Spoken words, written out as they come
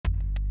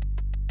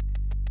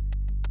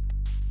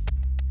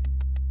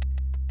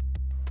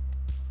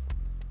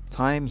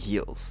Time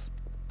heals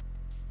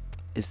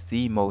is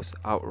the most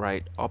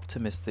outright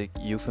optimistic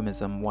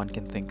euphemism one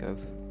can think of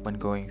when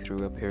going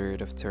through a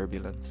period of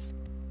turbulence.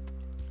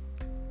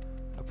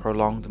 A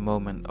prolonged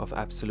moment of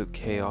absolute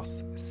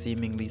chaos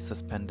seemingly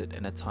suspended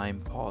in a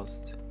time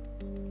paused,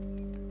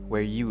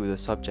 where you, the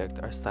subject,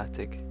 are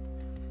static,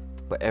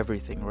 but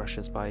everything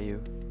rushes by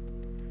you.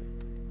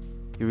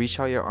 You reach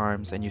out your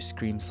arms and you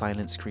scream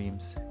silent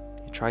screams.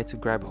 You try to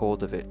grab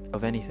hold of it,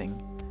 of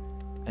anything,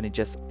 and it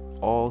just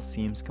all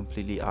seems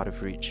completely out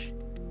of reach,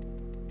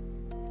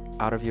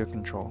 out of your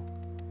control.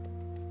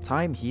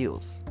 Time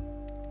heals,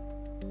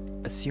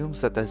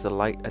 assumes that there's a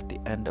light at the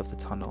end of the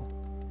tunnel,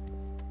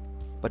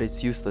 but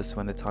it's useless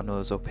when the tunnel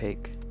is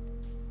opaque.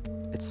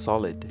 It's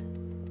solid.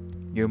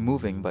 You're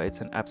moving, but it's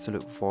an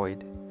absolute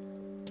void.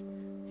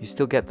 You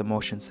still get the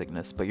motion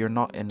sickness, but you're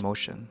not in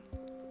motion.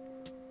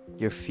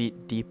 Your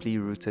feet deeply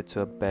rooted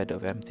to a bed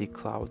of empty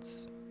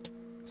clouds,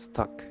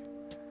 stuck,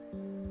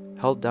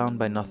 held down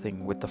by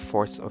nothing with the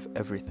force of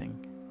everything,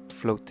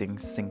 floating,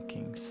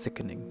 sinking,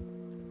 sickening.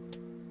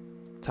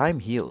 Time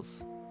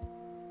heals,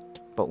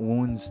 but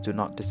wounds do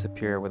not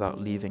disappear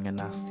without leaving a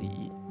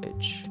nasty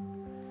itch.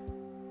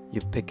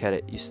 You pick at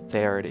it, you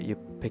stare at it, you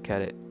pick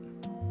at it.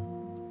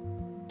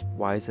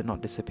 Why is it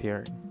not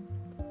disappearing?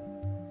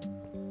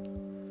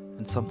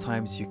 And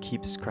sometimes you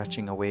keep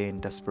scratching away in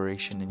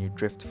desperation and you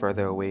drift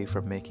further away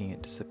from making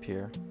it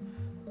disappear.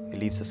 It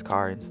leaves a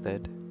scar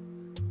instead.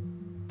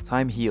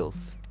 Time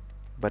heals,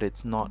 but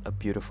it's not a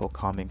beautiful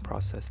calming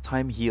process.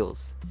 Time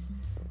heals,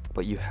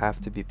 but you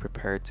have to be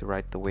prepared to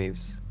ride the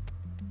waves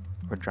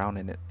or drown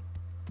in it.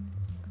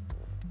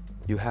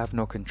 You have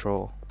no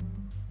control.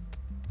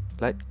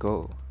 Let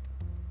go.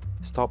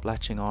 Stop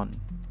latching on.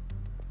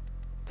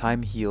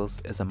 Time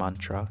heals is a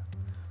mantra.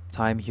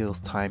 Time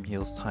heals, time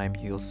heals, time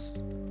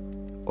heals.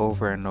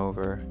 Over and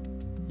over,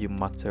 you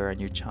mutter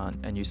and you chant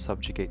and you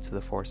subjugate to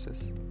the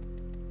forces.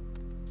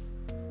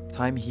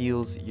 Time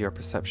heals your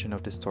perception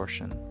of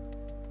distortion,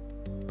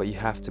 but you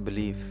have to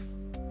believe.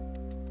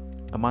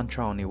 A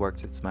mantra only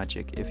works its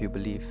magic if you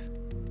believe.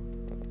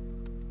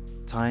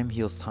 Time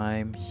heals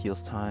time,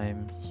 heals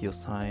time,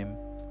 heals time,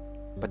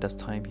 but does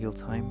time heal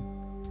time?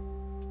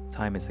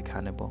 Time is a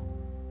cannibal.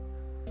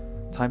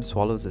 Time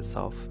swallows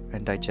itself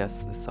and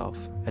digests itself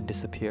and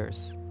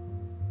disappears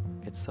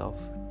itself.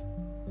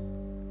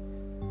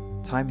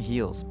 Time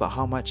heals, but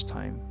how much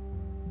time?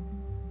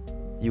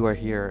 You are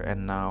here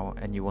and now,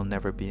 and you will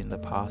never be in the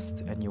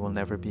past, and you will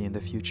never be in the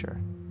future.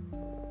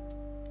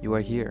 You are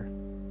here,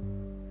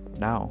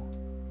 now,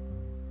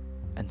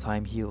 and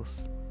time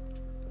heals.